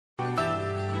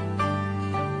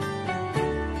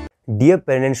Dear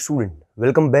parent and student,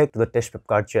 welcome back to the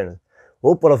TestprepKart channel.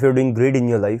 Hope all of you are doing great in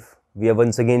your life. We are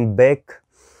once again back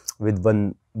with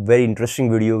one very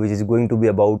interesting video which is going to be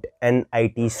about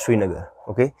NIT Srinagar.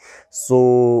 Okay,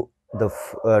 so the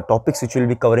topics which we'll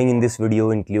be covering in this video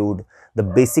include the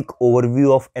basic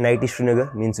overview of NIT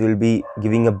Srinagar, means we'll be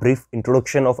giving a brief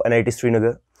introduction of NIT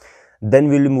Srinagar. Then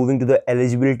we'll be moving to the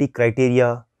eligibility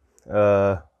criteria,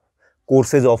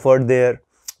 courses offered there,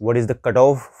 what is the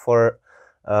cutoff for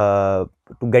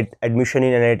to get admission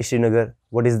in NIT Srinagar,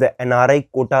 what is the NRI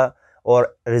quota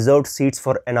or reserved seats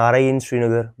for NRI in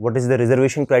Srinagar, what is the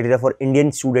reservation criteria for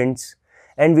Indian students,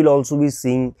 and we'll also be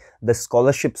seeing the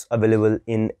scholarships available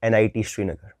in NIT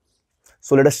Srinagar.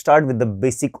 So let us start with the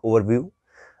basic overview.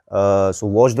 So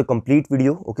watch the complete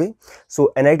video. Okay,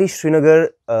 so NIT Srinagar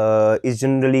is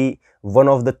generally one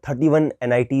of the 31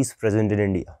 NITs present in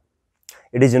India.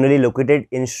 It is generally located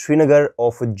in Srinagar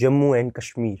of Jammu and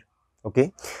Kashmir.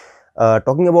 Okay,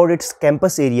 talking about its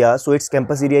campus area, so its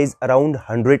campus area is around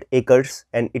 100 acres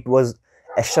and it was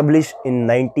established in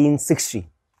 1960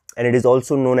 and it is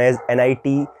also known as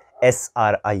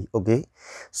NITSRI. Okay,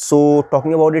 so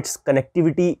talking about its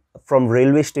connectivity from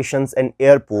railway stations and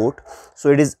airport, so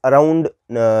it is around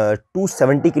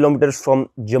 270 kilometers from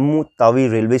Jammu Tawi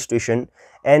railway station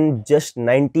and just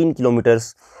 19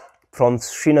 kilometers from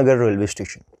Srinagar railway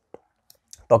station.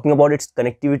 Talking about its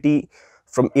connectivity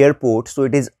from airport, so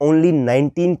it is only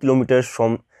 19 kilometers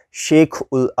from Sheikh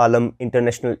Ul Alam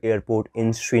International Airport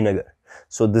in Srinagar.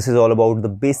 So this is all about the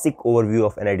basic overview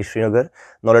of NIT Srinagar.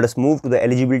 Now let us move to the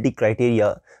eligibility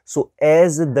criteria. So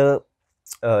as the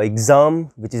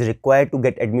exam which is required to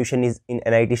get admission is in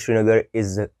NIT Srinagar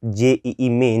is JEE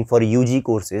Main for UG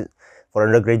courses, for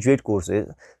undergraduate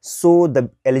courses. So the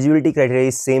eligibility criteria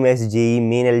is same as JEE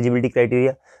Main eligibility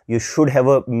criteria. You should have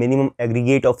a minimum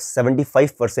aggregate of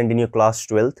 75% in your class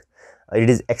 12th. It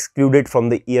is excluded from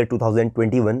the year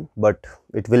 2021, but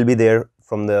it will be there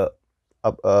from the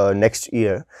next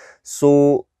year.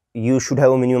 So you should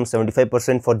have a minimum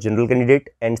 75% for general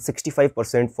candidate and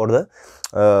 65% for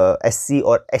the SC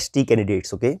or ST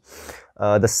candidates. Okay,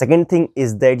 the second thing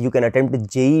is that you can attempt the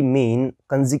JEE Main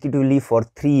consecutively for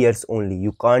 3 years only.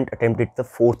 You can't attempt it the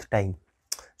 4th time.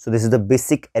 So this is the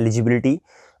basic eligibility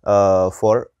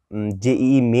for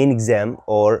JEE Main exam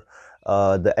or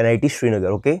the NIT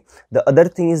Srinagar. Okay, the other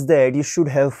thing is that you should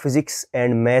have physics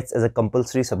and maths as a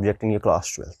compulsory subject in your class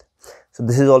 12th. So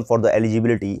this is all for the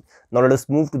eligibility. Now let us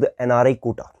move to the NRI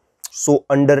quota. So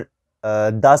under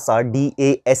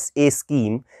DASA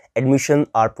scheme, admission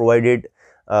are provided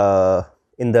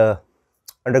in the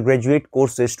undergraduate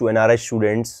courses to NRI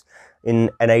students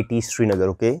in NIT Srinagar.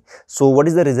 Okay, so what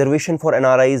is the reservation for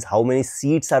NRIs? How many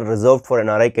seats are reserved for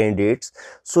NRI candidates?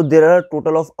 So there are a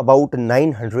total of about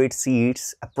 900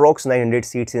 seats, approx 900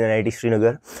 seats in NIT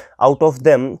Srinagar. Out of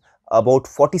them, about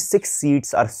 46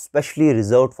 seats are specially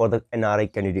reserved for the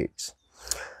NRI candidates.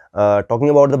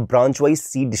 Talking about the branch-wise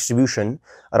seat distribution,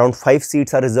 around 5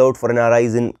 seats are reserved for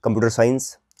NRIs in computer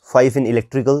science, 5 in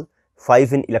electrical,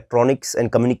 5 in electronics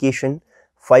and communication,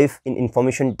 5 in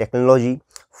information technology,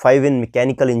 5 in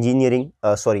mechanical engineering,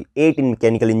 8 in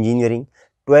mechanical engineering,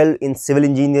 12 in civil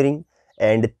engineering,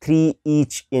 and 3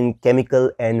 each in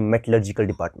chemical and metallurgical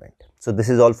department. So this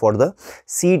is all for the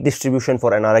seat distribution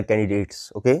for NRI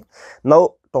candidates. Okay,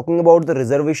 now talking about the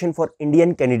reservation for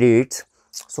Indian candidates,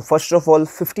 so first of all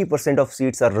 50% of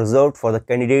seats are reserved for the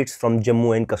candidates from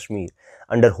Jammu and Kashmir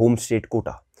under home state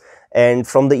quota, and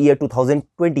from the year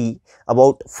 2020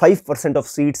 about 5% of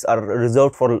seats are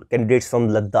reserved for candidates from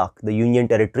Ladakh, the Union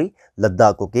Territory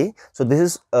Ladakh. Okay, so this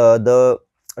is the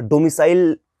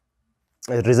domicile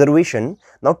reservation.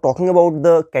 Now talking about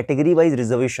the category wise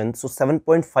reservation, so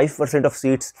 7.5% of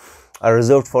seats are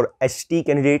reserved for ST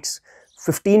candidates,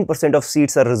 15% of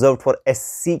seats are reserved for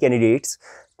SC candidates,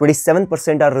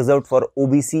 27% are reserved for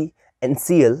OBC,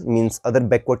 NCL means other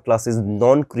backward classes,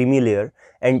 non-creamy layer,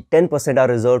 and 10% are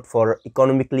reserved for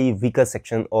economically weaker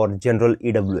section or general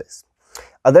EWS.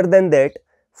 Other than that,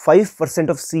 5%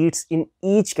 of seats in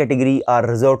each category are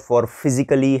reserved for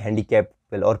physically handicapped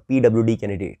or PWD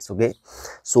candidates. Okay,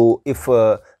 so if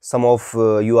some of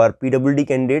you are PWD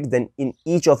candidates, then in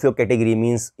each of your category,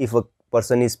 means if a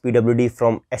person is PWD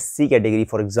from SC category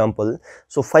for example,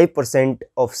 so 5%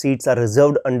 of seats are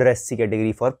reserved under SC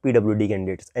category for PWD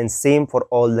candidates, and same for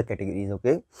all the categories.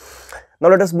 Okay, now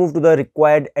let us move to the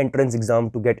required entrance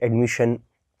exam to get admission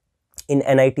in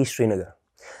NIT Srinagar.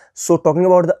 So talking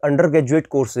about the undergraduate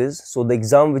courses, so the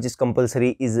exam which is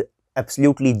compulsory is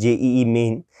absolutely JEE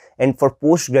main, and for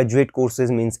postgraduate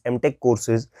courses means MTech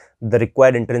courses, the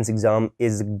required entrance exam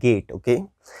is GATE. Okay,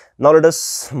 now let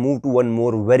us move to one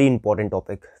more very important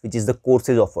topic, which is the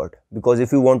courses offered. Because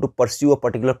if you want to pursue a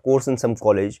particular course in some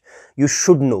college, you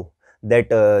should know that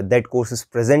that course is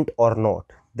present or not,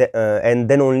 and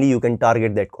then only you can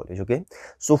target that college. Okay,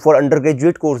 so for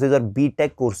undergraduate courses or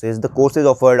BTech courses, the courses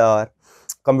offered are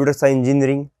computer science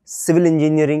engineering, civil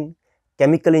engineering,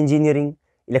 chemical engineering,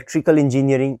 electrical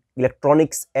engineering,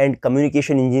 electronics and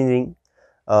communication engineering,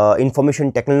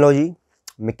 information technology,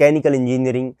 mechanical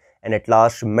engineering, and at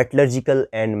last metallurgical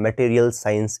and material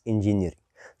science engineering.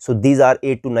 So these are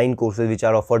 8 to 9 courses which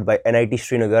are offered by NIT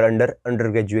Srinagar under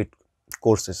undergraduate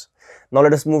courses. Now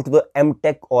let us move to the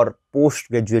MTech or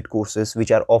postgraduate courses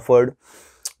which are offered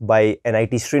by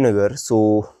NIT Srinagar.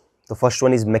 So the first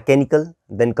one is mechanical,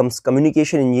 then comes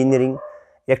communication engineering,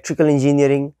 electrical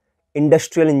engineering,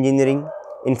 industrial engineering,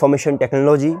 information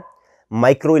technology,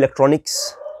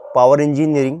 microelectronics, power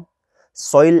engineering,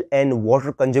 soil and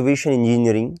water conservation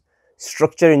engineering,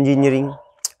 structure engineering,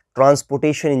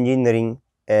 transportation engineering,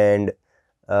 and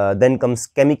then comes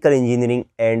chemical engineering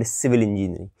and civil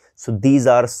engineering. So these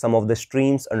are some of the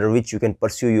streams under which you can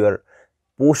pursue your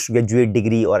postgraduate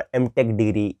degree or MTech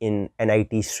degree in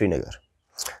NIT Srinagar.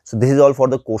 So this is all for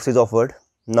the courses offered.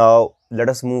 Now let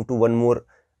us move to one more,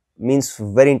 means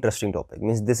very interesting topic,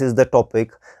 means this is the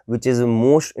topic which is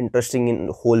most interesting in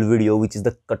the whole video, which is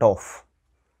the cutoff.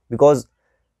 Because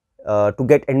to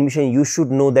get admission, you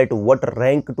should know that what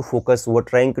rank to focus,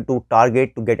 what rank to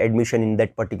target to get admission in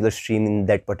that particular stream, in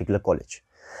that particular college.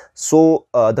 So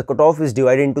the cutoff is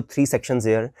divided into 3 sections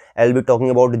here. I'll be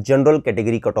talking about the general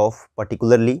category cutoff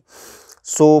particularly.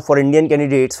 So for Indian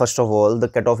candidates, first of all, the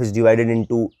cutoff is divided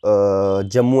into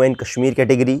Jammu and Kashmir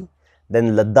category,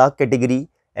 then Ladakh category,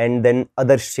 and then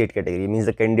other state category, means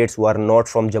the candidates who are not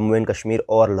from Jammu and Kashmir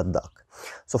or Ladakh.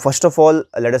 So first of all,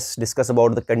 let us discuss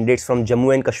about the candidates from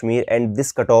Jammu and Kashmir, and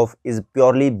this cutoff is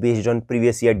purely based on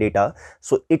previous year data.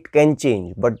 So it can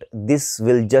change, but this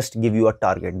will just give you a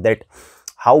target that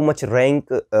how much rank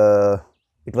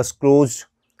it was closed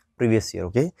previous year.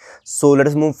 Okay, so let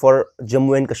us move for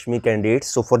Jammu and Kashmir candidates.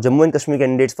 So for Jammu and Kashmir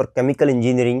candidates, for chemical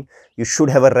engineering, you should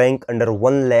have a rank under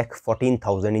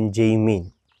 1,14,000 in JEE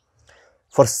main.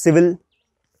 For civil,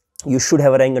 you should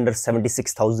have a rank under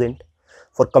 76,000.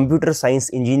 For computer science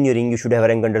engineering, you should have a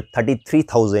rank under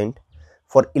 33,000.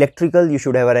 For electrical, you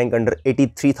should have a rank under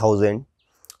 83,000.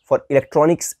 For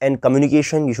electronics and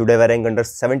communication, you should have a rank under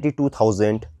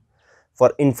 72,000.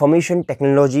 For information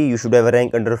technology, you should have a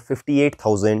rank under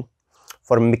 58,000.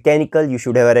 For mechanical, you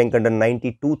should have a rank under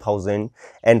 92,000.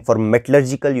 And for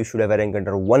metallurgical, you should have a rank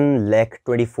under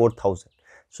 1,24,000.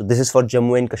 So this is for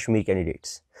Jammu and Kashmir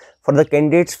candidates. For the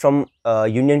candidates from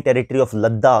Union Territory of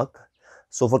Ladakh,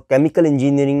 so for chemical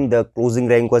engineering, the closing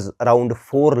rank was around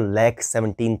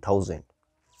 4,17,000.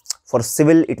 For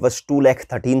civil, it was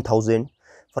 2,13,000.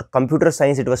 For computer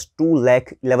science, it was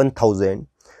 2,11,000.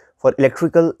 For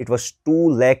electrical, it was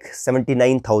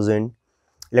 2,79,000.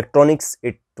 Electronics,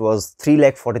 it was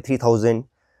 3,43,000.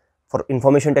 For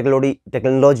information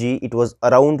technology, it was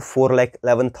around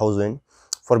 4,11,000.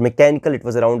 For mechanical, it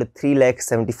was around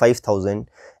 3,75,000,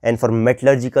 and for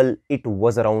metallurgical, it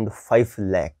was around 5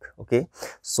 lakh. Okay,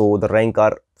 so the rank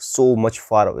are so much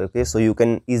far away. Okay, so you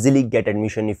can easily get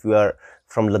admission if you are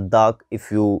from Ladakh,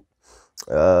 if you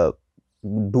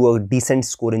do a decent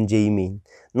score in JEE main.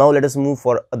 Now let us move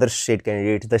for other state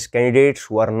candidates, the candidates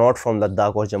who are not from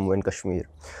Ladakh or Jammu and Kashmir.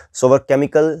 So for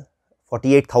chemical,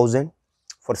 48,000.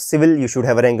 For civil, you should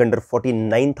have a rank under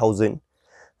 49,000.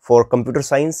 For computer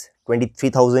science,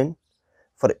 23,000.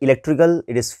 For electrical,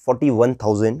 it is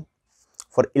 41,000.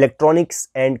 For electronics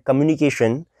and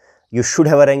communication, you should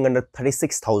have a rank under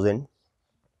 36,000.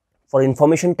 For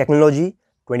information technology,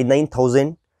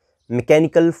 29,000.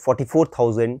 Mechanical,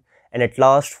 44,000. And at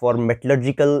last, for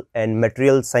metallurgical and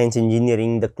material science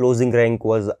engineering, the closing rank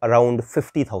was around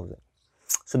 50,000.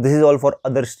 So this is all for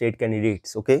other state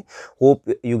candidates. Okay, hope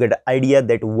you get an idea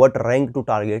that what rank to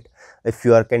target if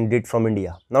you are a candidate from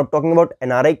India. Now talking about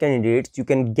NRI candidates, you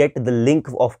can get the link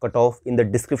of cutoff in the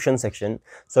description section.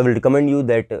 So I will recommend you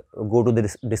that go to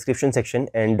the description section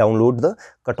and download the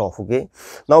cutoff. Okay,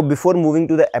 now before moving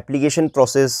to the application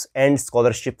process and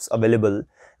scholarships available,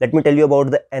 let me tell you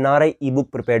about the NRI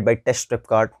ebook prepared by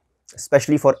TestprepKart,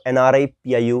 especially for NRI,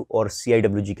 PIU or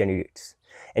CIWG candidates.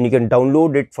 And you can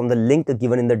download it from the link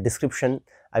given in the description.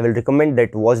 I will recommend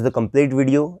that watch the complete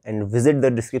video and visit the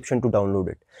description to download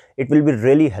it. It will be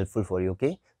really helpful for you.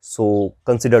 Okay, so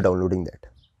consider downloading that.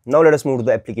 Now let us move to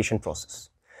the application process.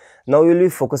 Now we will be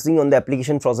focusing on the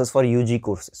application process for UG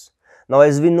courses. Now,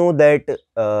 as we know that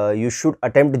you should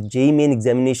attempt JEE main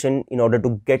examination in order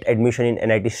to get admission in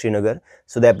NIT Srinagar.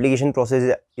 So the application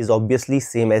process is obviously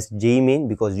same as JEE main,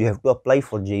 because you have to apply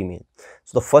for JEE main.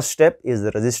 So the first step is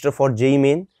the register for JEE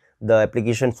main. The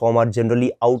application form are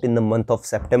generally out in the month of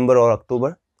September or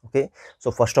October. Okay,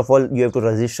 so first of all, you have to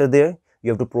register there.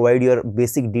 You have to provide your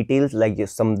basic details like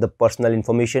the personal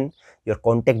information, your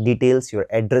contact details, your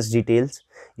address details.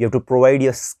 You have to provide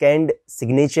your scanned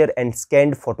signature and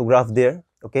scanned photograph there.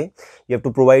 Okay, you have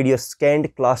to provide your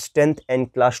scanned class 10th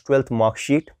and class 12th mark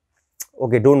sheet.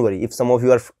 Okay, don't worry, if some of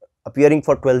you are appearing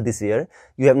for 12th this year,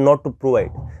 you have not to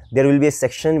provide. There will be a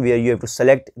section where you have to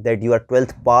select that you are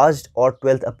 12th passed or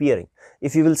 12th appearing.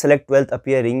 If you will select 12th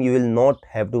appearing, you will not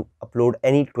have to upload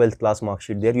any 12th class mark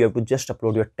sheet there. You have to just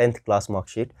upload your 10th class mark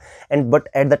sheet, but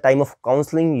at the time of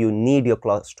counseling you need your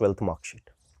class 12th mark sheet.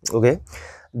 Okay,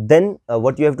 then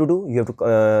what you have to do, you have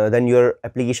to then your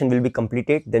application will be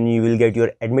completed. Then you will get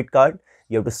your admit card.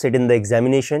 You have to sit in the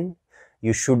examination.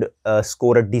 You should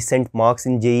score a decent marks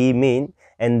in JEE main,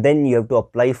 and then you have to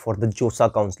apply for the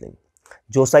JOSA counseling.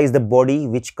 JOSA is the body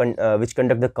which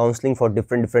conduct the counseling for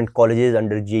different colleges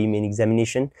under JEE main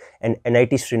examination, and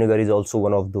NIT Srinagar is also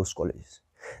one of those colleges.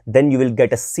 Then you will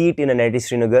get a seat in NIT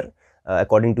Srinagar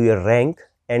according to your rank,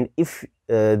 and if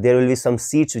there will be some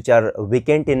seats which are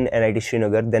vacant in NIT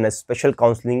Srinagar, then a special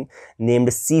counseling named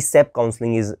CSAP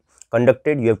counseling is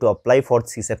conducted. You have to apply for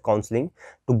CSAP counseling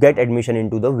to get admission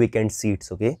into the vacant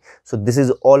seats. Okay, so this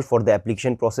is all for the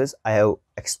application process. I have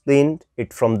explained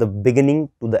it from the beginning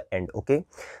to the end. Okay,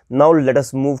 now let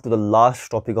us move to the last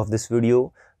topic of this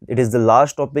video. It is the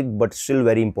last topic but still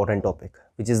very important topic,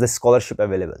 which is the scholarship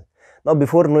available. Now,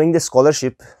 before knowing the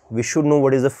scholarship, we should know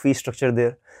what is the fee structure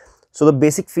there. So the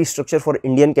basic fee structure for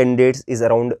Indian candidates is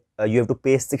around you have to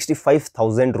pay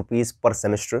 65,000 rupees per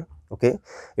semester. Okay,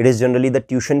 it is generally the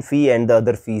tuition fee and the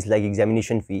other fees like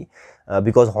examination fee,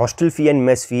 because hostel fee and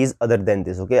mess fees other than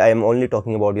this. Okay, I am only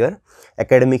talking about your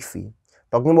academic fee.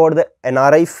 Talking about the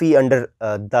NRI fee under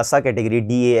DASA category,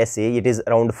 DASA, it is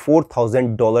around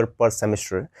 $4,000 per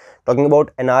semester. Talking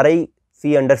about NRI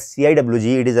fee under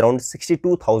CIWG, it is around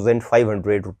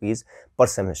 62,500 rupees per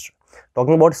semester.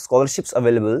 Talking about scholarships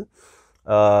available,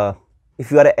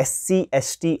 if you are a SC,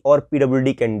 ST or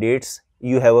PWD candidates,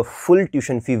 you have a full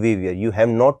tuition fee waiver. You have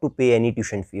not to pay any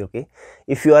tuition fee. Okay,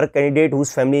 if you are a candidate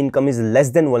whose family income is less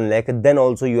than 1 lakh, then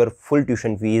also your full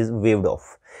tuition fee is waived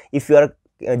off. If you are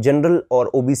a general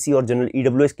or OBC or general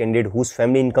EWS candidate whose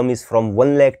family income is from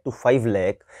 1 lakh to 5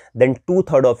 lakh, then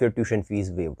 2/3 of your tuition fee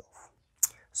is waived off.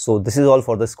 So this is all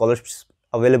for the scholarships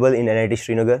available in NIT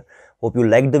Srinagar. Hope you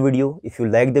liked the video. If you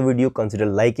liked the video, consider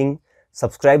liking,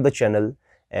 subscribe the channel,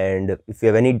 and if you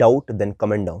have any doubt, then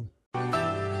comment down.